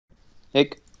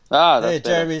Nick? Ah, that's Hey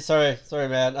better. Jeremy, sorry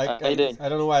man. How you doing? I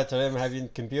don't know why today I'm having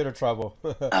computer trouble.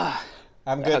 Ah,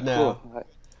 I'm yeah, good cool. now. Uh,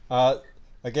 Uh,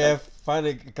 again,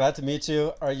 finally glad to meet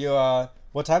you. Are you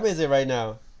what time is it right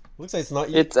now? Looks like it's not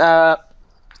you. It's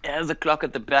there's a clock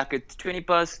at the back. It's 20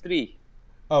 past three.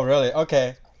 Oh really?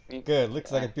 Okay, good.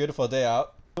 Looks like Yeah. a beautiful day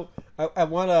out. I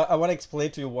wanna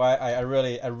explain to you why I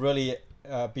really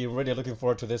be really looking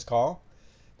forward to this call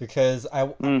because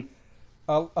Mm,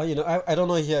 I don't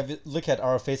know if you have look at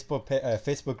our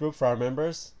Facebook group for our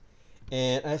members.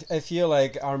 And I feel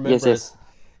like our yes, yes. members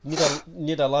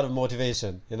need a lot of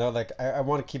motivation. Like I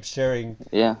want to keep sharing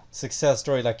Yeah, success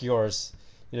story like yours.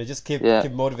 Just keep yeah,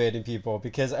 keep motivating people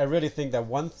because I really think that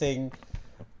one thing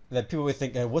that people would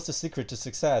think, what's the secret to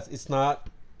success? It's not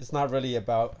really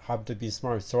about how to be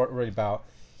smart. It's really about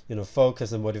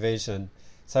focus and motivation.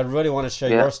 So I really want to share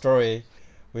yeah. your story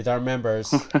with our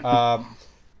members.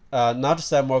 Not to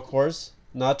sell more course,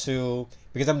 not to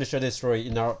because I'm going to share this story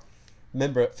in our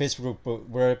member Facebook group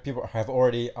where people have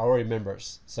already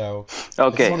members. So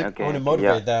I just Okay, want okay, to okay. Yeah.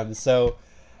 motivate them. So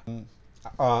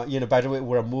by the way,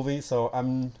 we're moving, so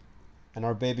I'm and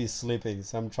our baby's sleeping,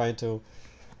 so I'm trying to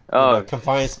Oh,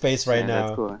 confine space right yeah,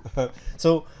 that's now. cool.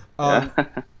 So Yeah.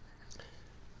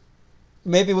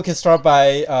 maybe we can start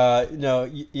by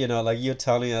like you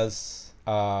telling us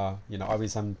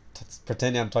obviously I'm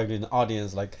pretending I'm talking to an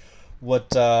audience like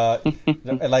what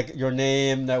like your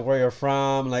name, where you're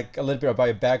from, like a little bit about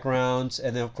your background,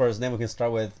 and then of course then we can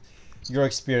start with your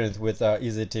experience with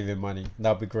Easy TV Money.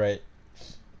 That would be great.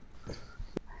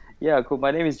 Yeah, cool.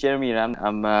 My name is Jeremy, and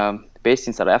I'm based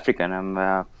in South Africa, and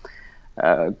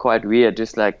I'm quite weird,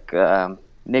 just like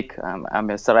Nick. I'm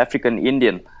a South African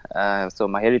Indian, so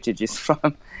my heritage is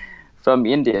from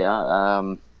India.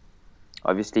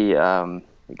 Obviously, the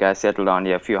guy settled down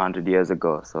here a few hundred years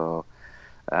ago. So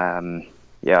um,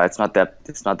 yeah, it's not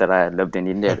that I lived in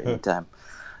India at any time.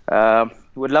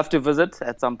 Would love to visit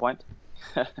at some point.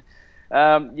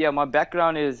 Yeah, my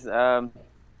background is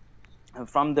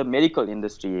from the medical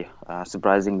industry.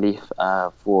 Surprisingly,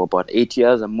 for about 8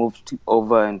 years, I moved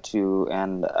over into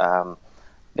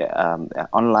the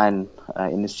online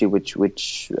industry,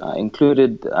 which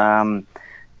included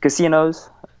casinos,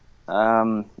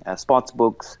 sports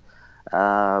books,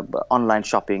 online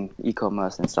shopping,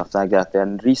 e-commerce, and stuff like that.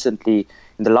 Then recently,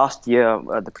 in the last year,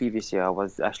 the previous year, I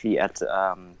was actually at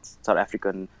South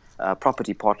African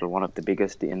property portal, one of the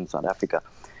biggest in South Africa.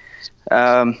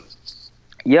 Um,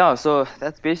 yeah, so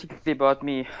that's basically about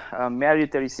me.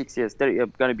 Married 36 years,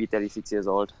 I'm gonna be 36 years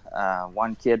old.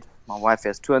 One kid. My wife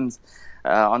has twins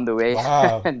on the way,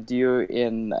 Wow, due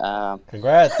in.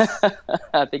 congrats.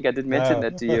 I think I did mention Wow.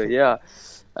 that to you. Yeah,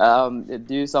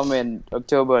 due somewhere in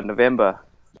October, November.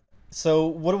 So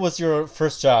what was your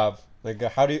first job? Like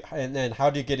how do you and then how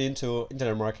do you get into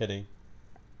internet marketing?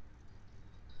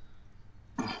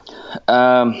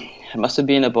 Um, it must have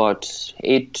been about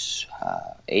eight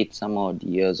some odd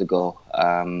years ago.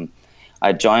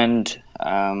 I joined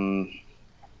an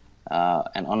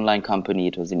online company.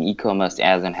 It was an e-commerce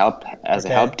as a Okay.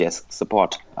 help desk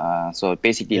support. So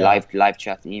basically, Yeah. live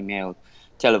chat, email,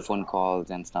 telephone calls,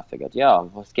 and stuff like that. Yeah, I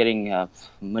was getting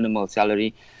minimal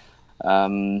salary.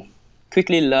 Um,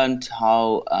 Quickly learned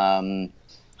how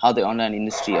the online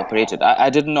industry operated. I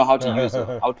didn't know how to use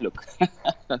Outlook.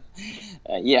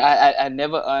 Yeah, I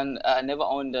never owned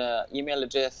an email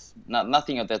address,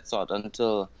 nothing of that sort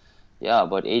until yeah,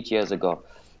 about 8 years ago.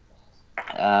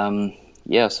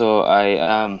 Yeah, so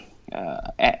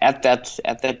at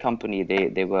that company,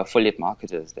 they were affiliate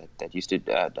marketers that used to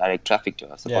direct traffic to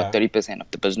us. About Yeah. 30% of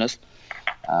the business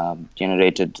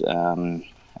generated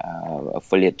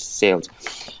affiliate sales.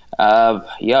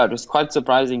 Yeah, it was quite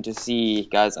surprising to see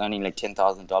guys earning like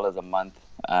 $10,000 a month.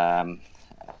 Um,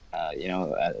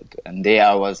 and there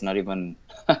I was not even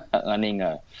earning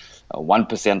a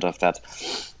 1% of that.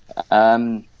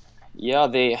 Um, yeah,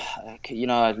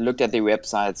 I looked at their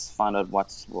websites, found out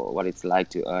what it's like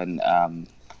to earn. Um,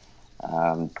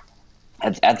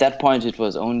 at that point, it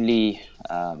was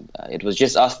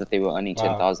just us that they were earning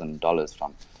ten Wow. thousand dollars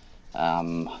from.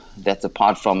 That's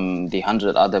apart from the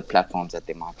hundred other platforms that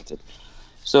they marketed.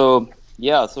 So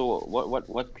yeah, so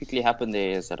what quickly happened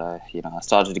there is that I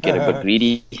started to get a bit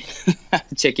greedy,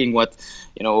 checking what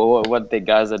the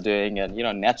guys are doing, and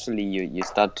naturally you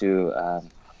start to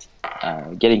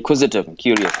get inquisitive and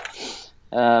curious.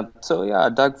 So yeah, I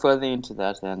dug further into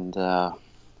that, and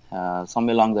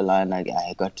somewhere along the line,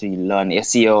 I got to learn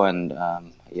SEO,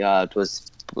 and yeah, it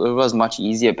was much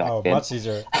easier back Oh, then. much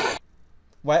easier.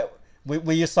 Why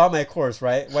when you saw my course,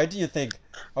 right? Why do you think,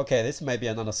 okay, this might be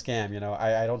another scam?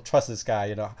 I don't trust this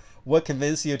guy. What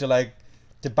convinced you to like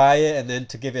to buy it and then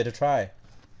to give it a try.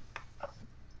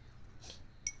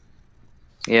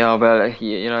 Yeah, well,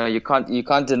 you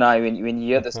can't deny when you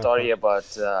hear the story about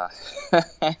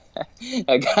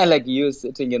a guy like you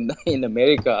sitting in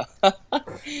America,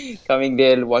 coming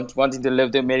there, wanting to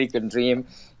live the American dream.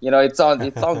 It sounds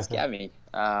scammy.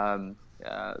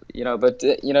 But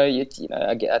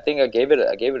I think I gave it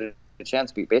a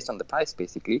chance based on the price,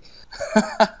 basically.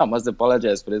 I must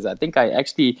apologize for this. I think I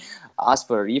actually asked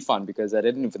for a refund because I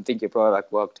didn't even think your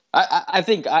product worked. I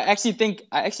actually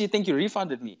think you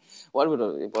refunded me. What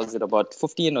was it, about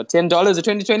 $15 or $10 or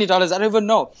 $20? I don't even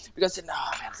know, because I said, no,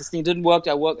 man, this thing didn't work.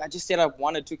 I just set up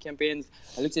 1 or 2 campaigns.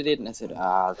 I looked at it and I said,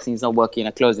 this thing's not working.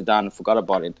 I closed it down and forgot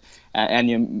about it.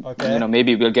 And Okay.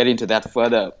 maybe we'll get into that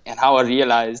further, and how I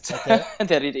realized Okay.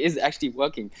 that it is actually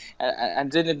working. I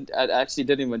actually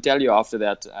didn't even tell you after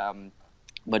that.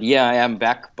 But yeah, I am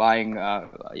back buying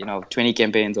 20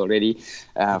 campaigns already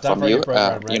The from diverting you.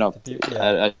 program, right? Yeah,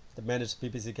 Uh, the managed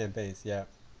PPC campaigns. Yeah.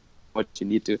 what you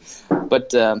need to,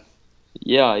 but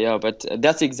yeah, but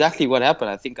that's exactly what happened.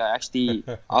 I think I actually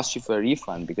asked you for a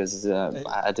refund because Hey,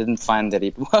 I didn't find that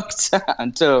it worked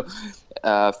until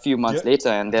a few do months you, later,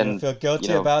 and do you then feel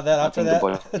guilty about that I after think that?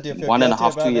 about Do you feel one and a guilty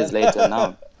half, two about years later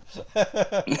now.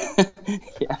 that?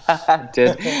 Yeah,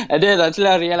 I did until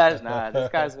I realized, nah, this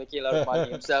guy's making a lot of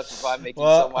money himself if I'm making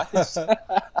so Well, much.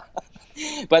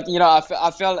 But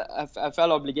I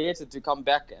felt obligated to come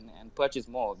back and purchase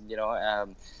more.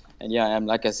 And yeah, I'm,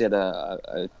 like I said,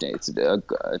 it's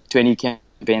 20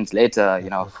 campaigns later.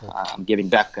 I'm giving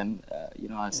back, and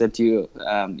I said to you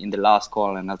in the last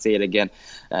call, and I'll say it again.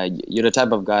 You're the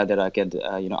type of guy that I could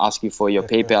ask you for your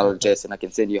PayPal address, and I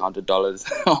can send you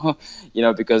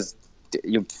 $100. Because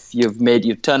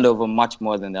you've turned over much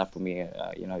more than that for me.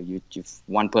 You've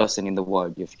one person in the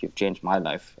world. You've changed my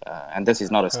life, and this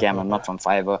is not a scam. I'm not from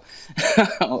Fiverr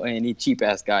or any cheap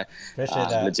ass guy. appreciate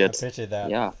that. I Legit. appreciate that.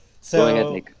 Yeah. Go ahead,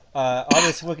 So, Nick.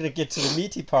 obviously, we're gonna get to the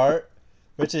meaty part,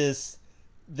 which is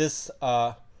this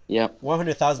Yeah.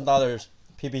 $100,000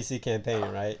 PPC campaign,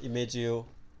 right? It made you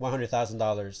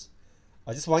 $100,000.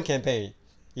 Just one campaign.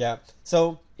 Yeah.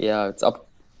 So Yeah. It's up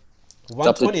to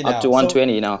 120 up now. to So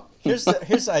 120 now. here's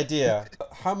the idea.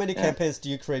 How many Yeah. campaigns do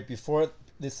you create before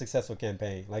this successful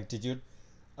campaign? Like, did you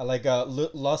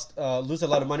lose a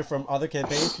lot of money from other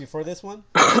campaigns before this one?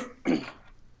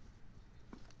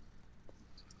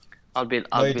 I'll be No,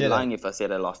 I'll you be didn't. lying if I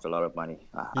said I lost a lot of money.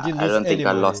 You didn't I lose don't think any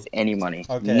I money. lost any money.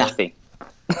 Okay. Nothing.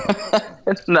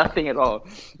 Nothing at all.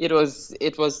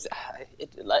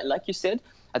 Like you said.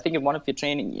 I think in one of your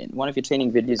training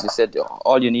videos, you said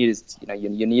all you need is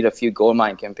you need a few gold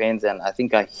mine campaigns, and I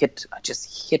think I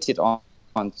just hit it on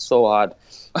so hard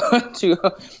to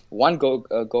one gold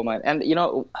mine, and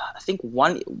I think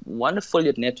one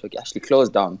affiliate network actually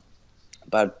closed down.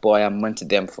 But boy, I'm into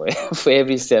them for for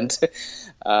every cent.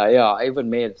 Yeah, I even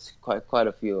made quite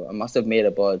a few. I must have made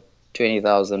about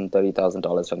 $20,000,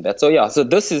 $30,000 from that. So yeah, so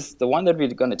this is the one that we're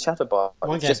going to chat about.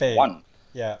 One It's just campaign. one.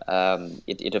 Yeah.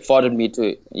 It afforded me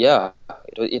to, yeah,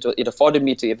 it afforded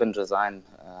me to even resign.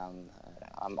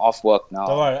 I'm off work Don't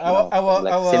now. worry. I'm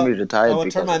like I semi-retired will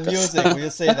turn because my of this. music when you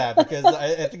say that, because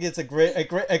I think it's a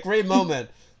great moment.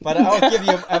 But I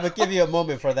will give you a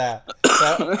moment for that.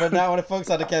 But for now, I want to focus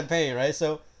on the campaign, right?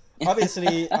 So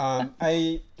obviously, I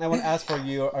want to ask for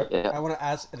you. Yeah. I want to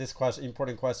ask this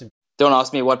important question. Don't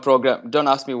ask me what program. Don't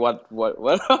ask me what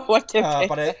campaign.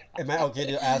 But am I okay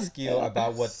to ask you Yeah.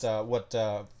 about what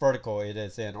vertical it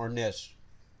is in, or niche?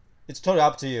 It's totally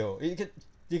up to you.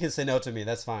 You can say no to me.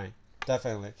 That's fine.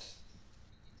 Definitely.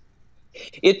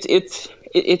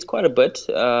 It's quite a bit.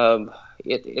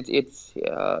 It's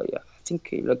yeah. I think,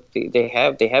 look, they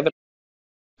have it.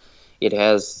 It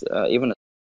has even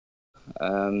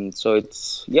so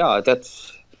it's, yeah,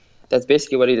 that's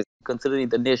basically what it is, considering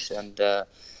the niche. And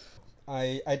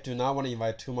I do not want to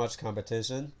invite too much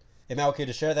competition. Am I okay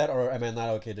to share that, or am I not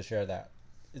okay to share that?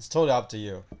 It's totally up to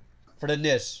you. For the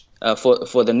niche.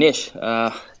 for the niche,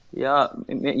 yeah,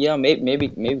 yeah, maybe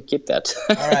keep that.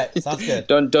 All right, sounds good.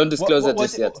 Don't disclose that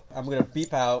just yet. I'm gonna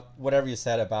beep out whatever you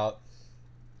said about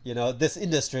this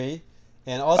industry,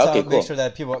 and also Okay, I'll make cool. sure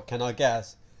that people cannot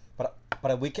guess. But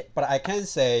I can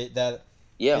say that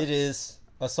Yeah. it is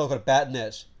a so-called bad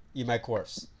niche in my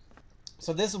course.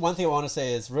 So this is one thing I want to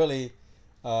say is really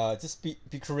just be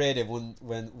creative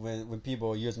when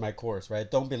people use my course, right?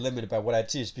 Don't be limited by what I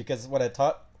teach, because what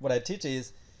I teach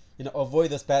is avoid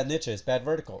those bad niches, bad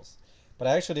verticals. But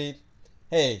actually,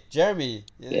 hey, Jeremy,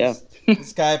 Yeah.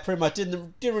 this guy pretty much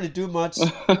didn't really do much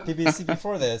PPC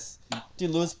before this.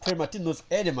 Didn't lose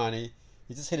any money.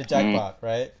 He just hit a Mm. jackpot,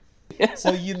 right?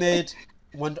 So you made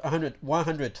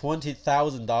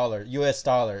 $120,000 US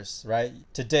dollars, right?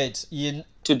 To date in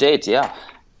To date, yeah.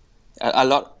 A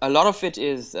lot of it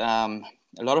is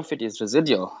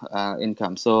residual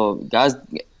income. So guys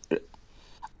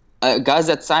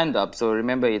that signed up. So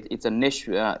remember, it's a niche.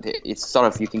 It's sort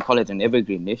of, you can call it an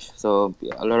evergreen niche. So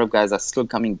a lot of guys are still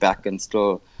coming back and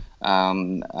still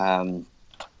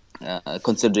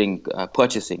considering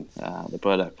purchasing the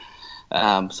product.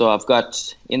 So I've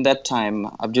got, in that time,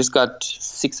 I've just got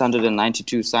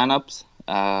 692 signups,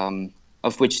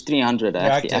 of which 300 are you're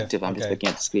actually active. active. I'm just Okay. looking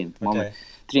at the screen at the moment. Okay.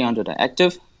 300 are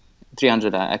active.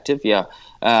 300 are active, yeah.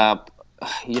 Uh,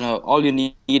 all you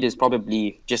need is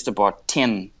probably just about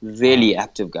 10 Wow. really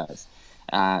active guys.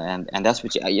 And that's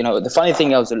what the funny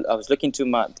thing, I was looking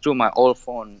through my old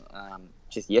phone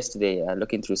just yesterday,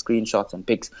 looking through screenshots and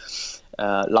pics.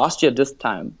 Last year this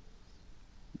time,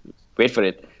 wait for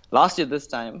it. Last year this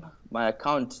time, my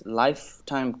account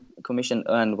lifetime commission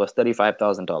earned was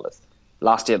 $35,000.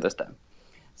 Last year this time.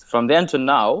 So from then to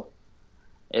now,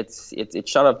 it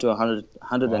shot up to hundred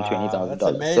and twenty Wow. thousand That's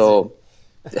dollars. amazing. So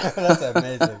That's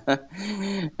amazing.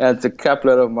 that's a crap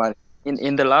load of money.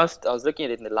 In the last, I was looking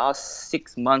at it, in the last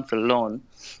 6 months alone,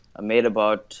 I made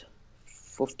about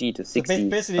fifty to So sixty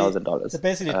basically, thousand so dollars,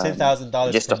 basically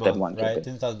 $10,000 just per off that month, one right? campaign.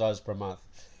 $10,000 per month.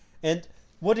 And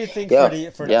what do you think for Yeah,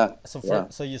 the yeah, yeah,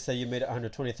 so you say you made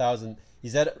 120,000?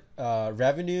 Is that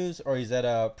revenues or is that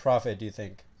a profit? Do you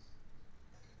think?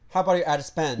 How about your ad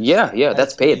spend? yeah, yeah. Ad That's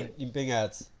spend paid. in Bing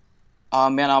ads.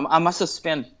 Man, I must have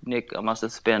spent, Nick. I must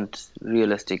have spent,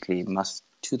 realistically, must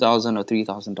 $2,000 or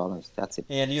 $3,000. That's it.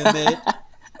 And you made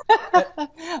uh,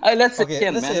 Let's say okay.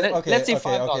 10, Let's man. say Let's say okay,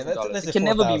 five okay. thousand Let's dollars. let's It say can four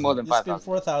never be more thousand. than You five spent thousand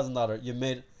four dollars. thousand dollars. You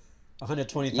made one hundred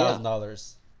twenty Yeah. thousand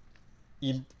dollars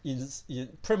in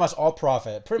pretty much all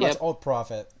profit. Pretty much Yep. all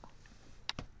profit.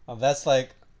 That's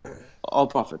like All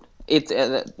profit. It's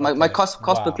my okay. cost per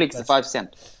Wow. click is That's 5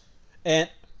 cents. and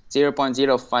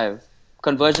 0.05.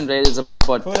 Conversion rate is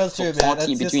about kudos to you, man. 40,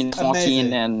 That's just between 14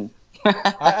 amazing. and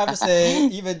I have to say,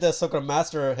 even the soccer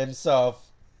master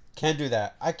himself can't do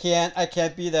that. I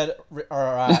can't be that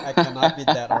ROI. I cannot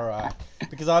beat that ROI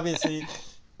because obviously,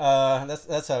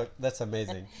 that's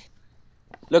amazing.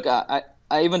 Look, I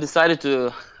even decided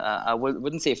to,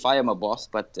 wouldn't say fire my boss,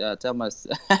 but tell my,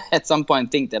 at some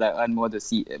point think that I earn more than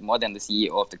the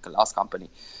CEO of the last company.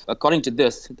 According to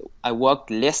this, I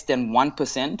worked less than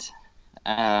 1%,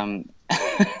 um,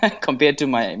 compared to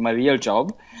my real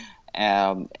job,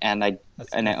 and I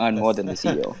earn more That's than the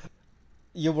CEO.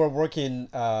 you were working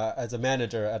as a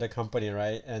manager at a company,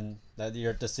 right? And that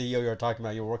you're the CEO you're talking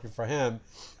about. You're working for him,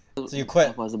 so you That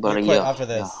quit. was You about a quit year. after Yeah,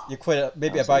 this. You quit that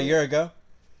maybe was a about a year. year ago.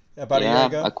 About a year Yeah,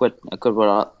 ago. I quit.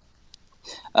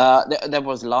 That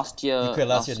was You quit last year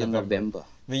last year November. November.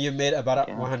 When you made about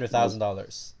Yeah, one hundred that was. thousand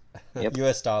dollars, Yep.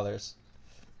 US dollars.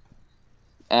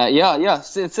 Yeah.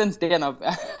 Since then,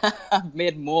 I've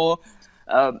made more.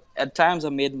 At times, I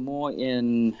made more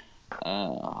in,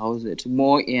 how is it?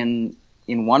 More in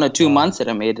 1 or 2 months Wow. that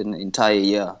I made in an entire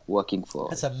year working for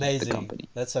That's the amazing. company.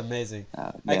 That's amazing.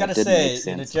 I Yeah, it gotta didn't make say,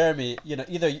 sense. Jeremy,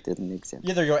 Didn't make sense.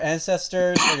 either your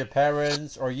ancestors or your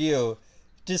parents or you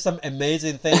did some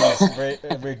amazing things,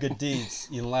 very good deeds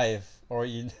in life or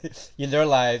in in their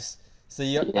lives. So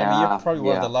I mean, you're Yeah, probably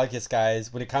one of the yeah. luckiest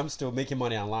guys when it comes to making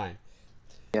money online.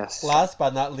 Yes, Last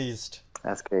but not least,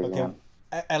 that's crazy, okay, man.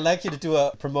 I'd like you to do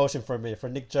a promotion for me, for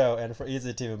Nick Joe, and for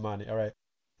Easy TV Money. All right,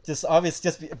 just obviously,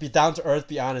 just be down to earth,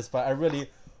 be honest. But I really,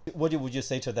 would you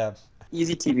say to them?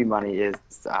 Easy TV money is,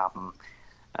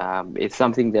 it's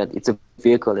something that, it's a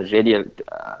vehicle that really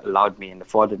allowed me and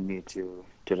afforded me to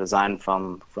resign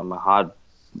from a hard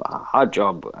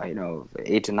job,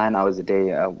 8 to 9 hours a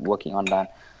day, working online.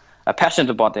 Passionate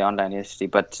about the online industry,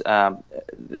 but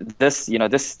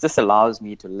this allows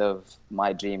me to live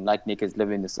my dream, like Nick is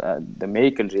living this, the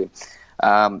American dream.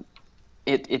 Um,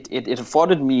 it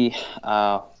afforded me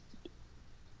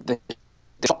the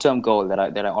short-term goal that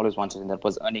I always wanted, and that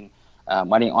was earning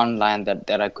money online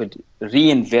that I could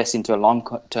reinvest into a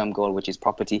long-term goal, which is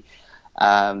property.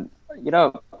 Um, you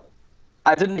know,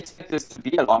 I didn't expect this to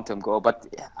be a long-term goal, but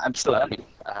I'm still earning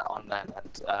online,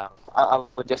 and I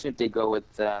would definitely go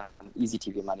with Easy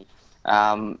TV Money.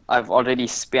 I've already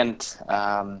spent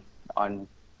on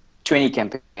 20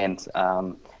 campaigns.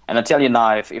 And I tell you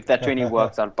now, if that 20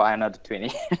 works, I'll buy another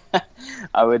 20.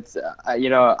 I would,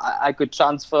 I could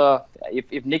transfer,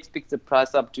 if Nick picks the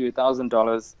price up to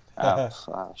 $1,000. I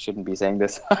shouldn't be saying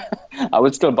this. I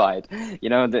would still buy it.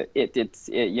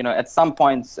 At some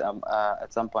point,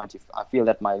 if I feel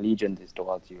that my allegiance is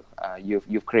towards you,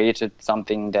 you've created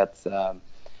something that's, that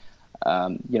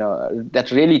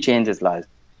really changes lives.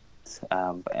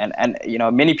 And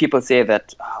many people say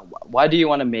that, why do you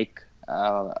want to make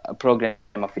a program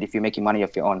of it if you're making money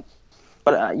of your own?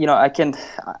 But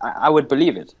I would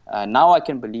believe it. Now I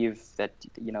can believe that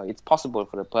it's possible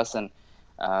for a person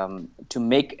to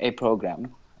make a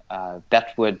program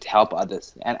that would help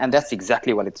others, and that's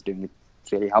exactly what it's doing.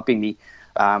 It's really helping me,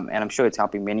 and I'm sure it's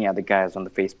helping many other guys on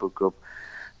the Facebook group.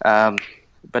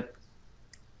 But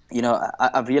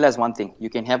I've realized one thing: you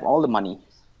can have all the money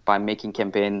by making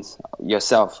campaigns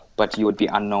yourself, but you would be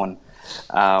unknown.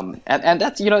 And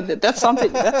that's that's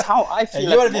something. That's how I feel.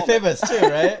 You want to be famous too,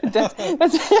 right? that's I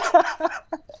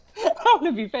want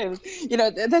to be famous.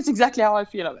 That's exactly how I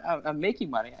feel. I'm making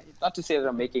money. Not to say that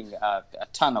I'm making a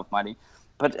ton of money,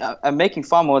 but I'm making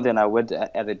far more than I would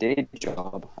at a day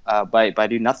job by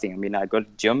doing nothing. I mean, I go to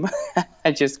the gym,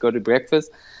 I just go to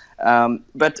breakfast.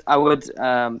 But I would,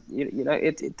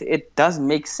 it does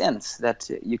make sense that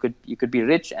you could be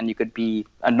rich and you could be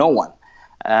a no one.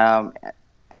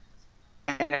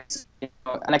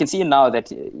 And I can see now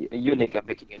that you Nick, are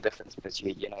making a difference because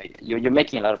you're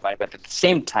making a lot of money, but at the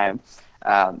same time,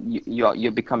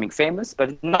 you're becoming famous.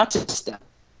 But not just that,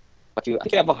 but I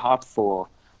think you have a heart for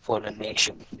the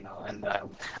nation, And I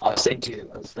was saying to you,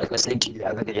 I was saying to you the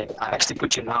other day, I actually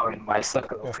put you now in my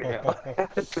circle of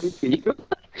for you.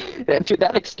 And to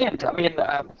that extent, I mean,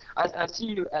 I see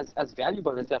you as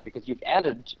valuable as that because you've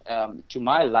added to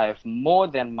my life more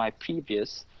than my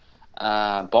previous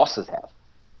bosses have.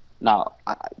 Now,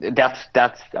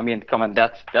 that's I mean, come on,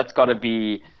 that's got to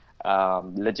be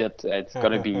legit. It's got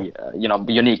to be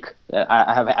unique.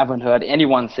 I haven't heard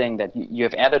anyone saying that you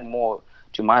have added more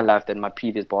to my life than my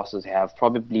previous bosses have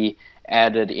probably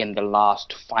added in the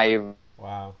last 5,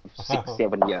 Wow. 6,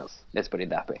 7 years. Let's put it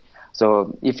that way.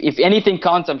 So if anything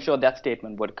counts, I'm sure that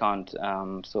statement would count.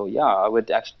 So yeah, I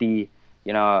would actually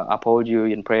uphold you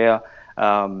in prayer. You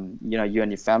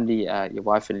and your family, your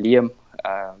wife and Liam.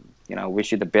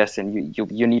 Wish you the best, and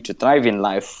you need to thrive in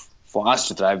life for us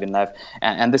to thrive in life,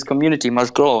 and this community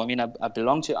must grow. I mean, I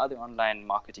belong to other online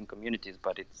marketing communities,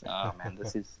 but it's man,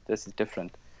 this is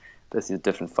different. This is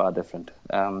different, far different.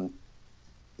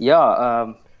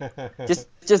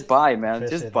 Just buy, man.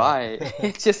 Just buy.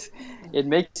 It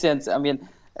makes sense. I mean,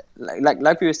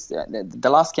 like we were the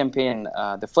last campaign,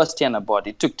 the first 10 I bought.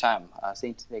 It took time.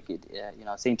 Saying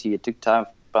to you, it took time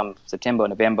from September,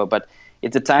 November, but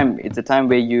it's a time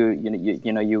where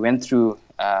you went through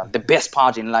the best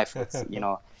part in life. It's,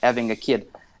 having a kid.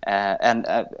 And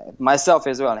myself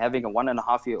as well, having a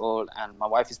 1.5-year-old, and my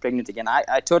wife is pregnant again.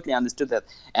 I totally understood that,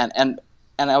 and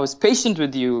I was patient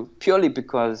with you purely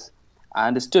because I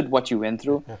understood what you went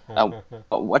through,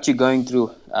 what you're going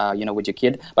through, with your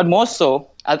kid. But more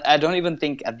so, I don't even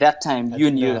think at that time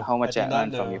you knew how much I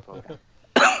earned from your program.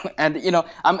 And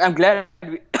I'm glad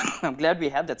I'm glad we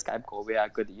had that Skype call where I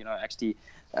could actually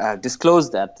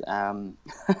disclose that, and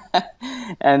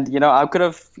I could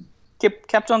have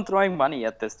kept on throwing money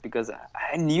at this because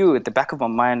I knew at the back of my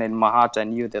mind and my heart, I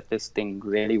knew that this thing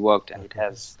really worked and it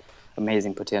has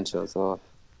amazing potential. So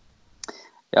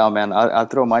yeah, man, I'll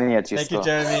throw money at you. Thank you,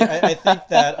 Jeremy. I think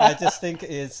that I just think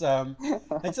it's I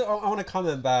want to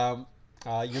comment about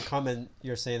your comment.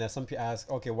 You're saying that some people ask,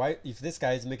 okay, why if this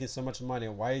guy is making so much money,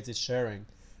 why is he sharing,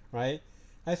 right?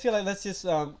 I feel like that's just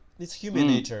it's human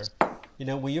nature.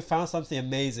 When you found something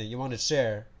amazing, you want to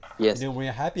share. Yes. When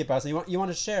you're happy about something, you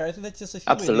want to share. I think that's just a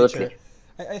human Absolutely. nature.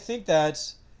 I think that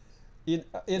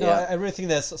I really think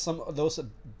that some of those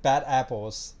bad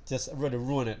apples just really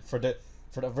ruin it for the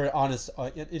very honest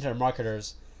internet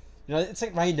marketers. It's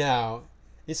like right now,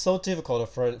 it's so difficult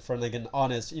for like an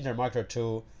honest internet marketer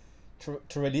to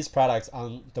release products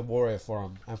on the Warrior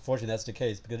forum. Unfortunately, that's the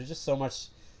case because there's just so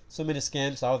many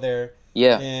scams out there.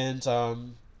 Yeah. And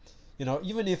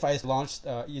even if I launched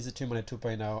Easy 2 Money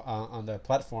 2.0 on the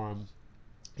platform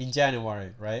in January,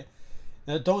 right?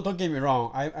 Now, don't get me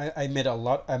wrong. I made a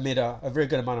very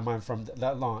good amount of money from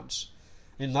that launch,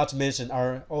 and not to mention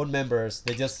our own members.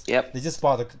 They just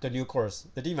bought the new course.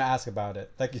 They didn't even ask about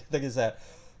it, like you said.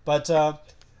 But I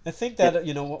think that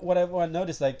what I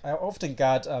noticed, like I often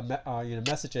got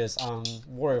messages on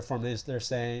Warrior from this. They're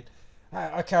saying,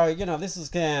 okay, this is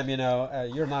a scam.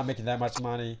 You're not making that much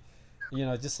money.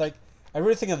 Just like I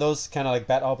really think that those kind of like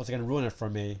bad apples are gonna ruin it for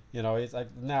me. It's like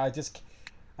now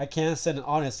I can't send an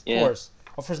honest course.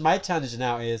 Of course, my challenge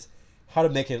now is how to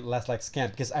make it less like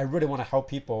scam because I really want to help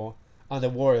people on the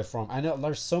Warrior forum. I know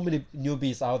there's so many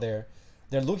newbies out there.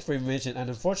 They're looking for information, and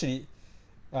unfortunately,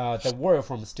 the Warrior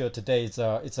forum still today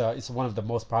it's one of the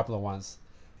most popular ones.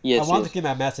 Yes. I want to give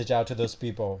my message out to those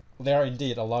people. There are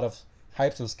indeed a lot of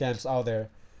hypes and scams out there,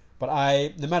 but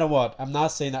no matter what, I'm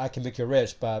not saying that I can make you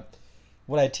rich, but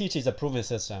what I teach is a proven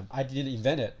system. I didn't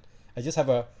invent it. I just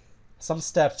have some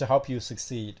steps to help you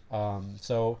succeed.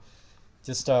 So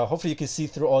just hopefully you can see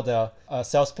through all the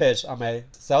sales pitch on my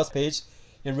sales page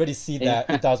and really see that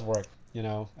it does work.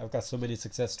 I've got so many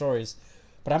success stories,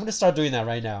 but I'm gonna start doing that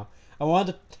right now. I want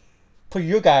to put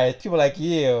you guys, people like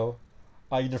you,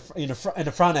 in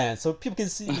the front end, so people can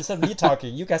see instead of me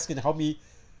talking, you guys can help me.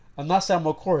 I'm not selling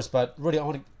more course, but really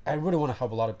I really want to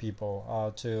help a lot of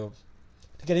people to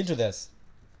get into this.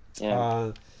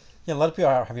 Yeah. Yeah, a lot of people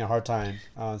are having a hard time.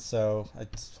 So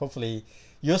hopefully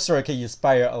your story can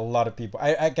inspire a lot of people.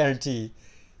 I guarantee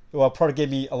it will probably give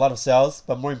me a lot of sales,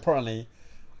 but more importantly,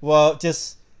 well,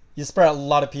 just inspire a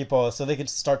lot of people so they can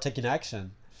start taking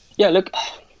action. Yeah, look,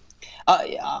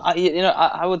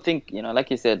 I would think, like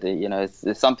you said,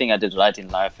 it's something I did right in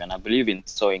life, and I believe in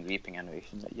sowing, reaping, and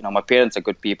my parents are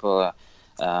good people,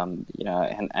 and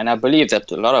I believe that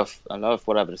a lot of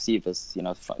what I've received is,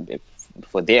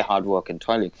 for their hard work and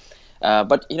toiling.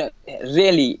 But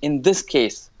really, in this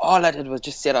case, all I did was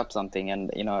just set up something,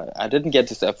 and I didn't get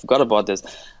to. I forgot about this.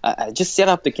 I just set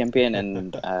up the campaign,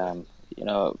 and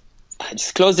I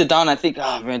just closed it down. I think,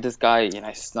 oh man, this guy,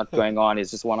 it's not going on.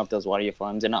 It's just one of those warrior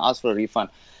farms, and I asked for a refund.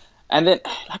 And then,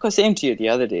 like I was saying to you the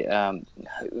other day, I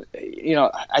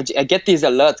get these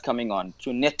alerts coming on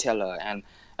through NetTeller and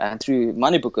through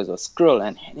Moneybookers or Skrill,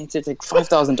 and it's like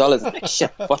 $5,000. I'm like,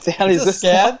 shit, what the hell is this?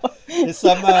 Scam? Is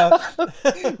some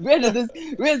where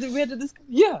did this?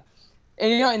 Yeah.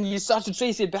 And and you start to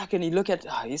trace it back, and you look at,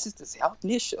 is this this health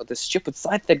niche or this stupid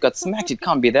site that got smacked? It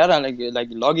can't be that. And like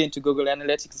log into Google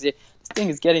Analytics and say, this thing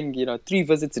is getting 3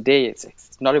 visits a day. It's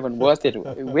not even worth it.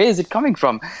 Where is it coming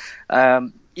from?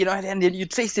 And then you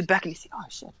trace it back, and you say, oh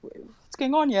shit, what's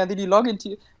going on here? And then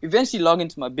you eventually log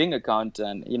into my Bing account,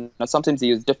 and sometimes they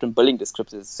use different billing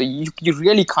descriptors, so you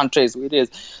really can't trace who it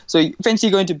is. So you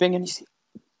eventually go into Bing, and you say,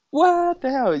 what the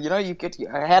hell?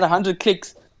 I had 100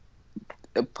 clicks.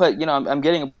 I'm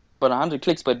getting about 100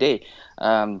 clicks per day.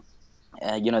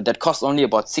 That costs only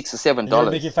about $6 or $7.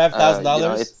 You're making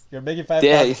 $5,000. You're making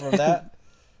 $5,000 from that.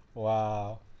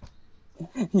 Wow.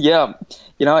 Yeah,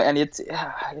 and it's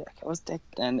I was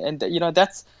and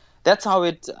that's how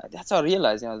I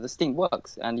realized this thing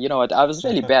works. And I was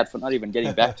really bad for not even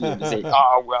getting back to you and say,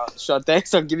 oh well, sure,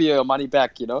 thanks, I'll give you your money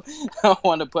back. I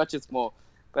want to purchase more.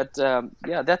 But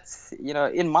that's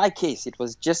in my case, it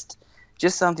was just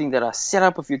something that I set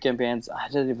up a few campaigns. I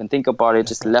didn't even think about it,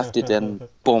 just left it, and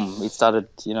boom, it started.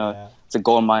 It's a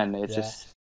gold mine. It's just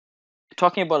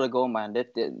talking about a gold mine.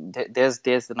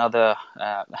 There's another.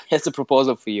 Here's a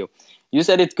proposal for you. You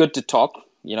said it's good to talk.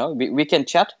 We can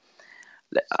chat.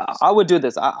 I would do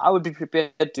this. I would be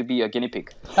prepared to be a guinea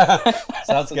pig.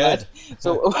 Sounds good.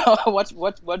 So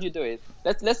what you do is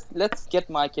let's get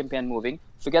my campaign moving.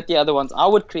 Forget the other ones. I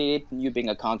would create new Bing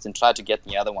accounts and try to get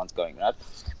the other ones going, right?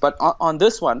 But on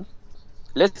this one,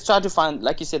 let's try to find,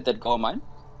 like you said, that gold mine.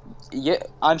 Yeah,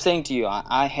 I'm saying to you,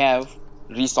 I have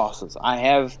resources. I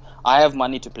have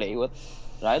money to play with,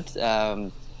 right?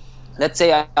 Let's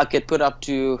say I could put up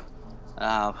to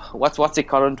what's the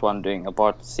current one doing?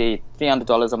 About say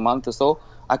 $300 a month or so.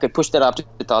 I could push that up to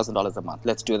 $1,000 a month.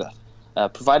 Let's do that.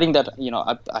 Providing that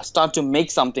I start to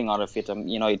make something out of it.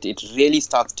 It really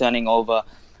starts turning over.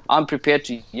 I'm prepared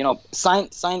to sign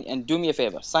and do me a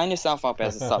favor. Sign yourself up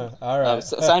as a sub. All right.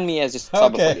 Sign me as a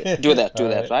sub. Okay. Do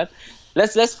that. Right.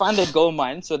 Let's find that gold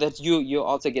mine so that you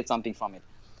also get something from it.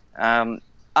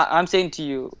 I'm saying to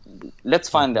you, let's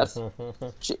find that.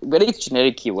 Very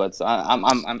generic keywords.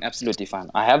 I'm absolutely fine.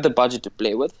 I have the budget to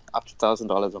play with, up to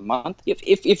 $1,000 a month. If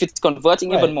it's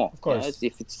converting, even more. Of course.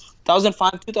 If it's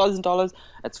 $1,500, $2,000,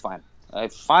 that's fine.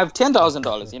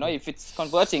 $10,000. If it's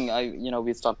converting,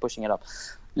 we start pushing it up.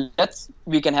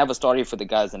 We can have a story for the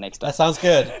guys the next time. That sounds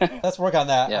good. Let's work on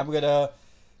that. Yeah. I'm gonna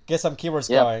get some keywords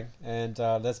going, and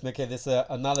let's make this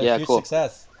another huge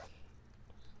success.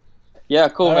 Yeah,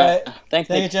 cool, all man. Right. Thanks,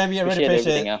 Thank Nick. you, Jamie. I really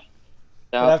appreciate it. Yeah.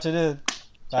 Good afternoon.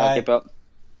 Bye.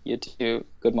 You too.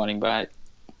 Good morning. Bye.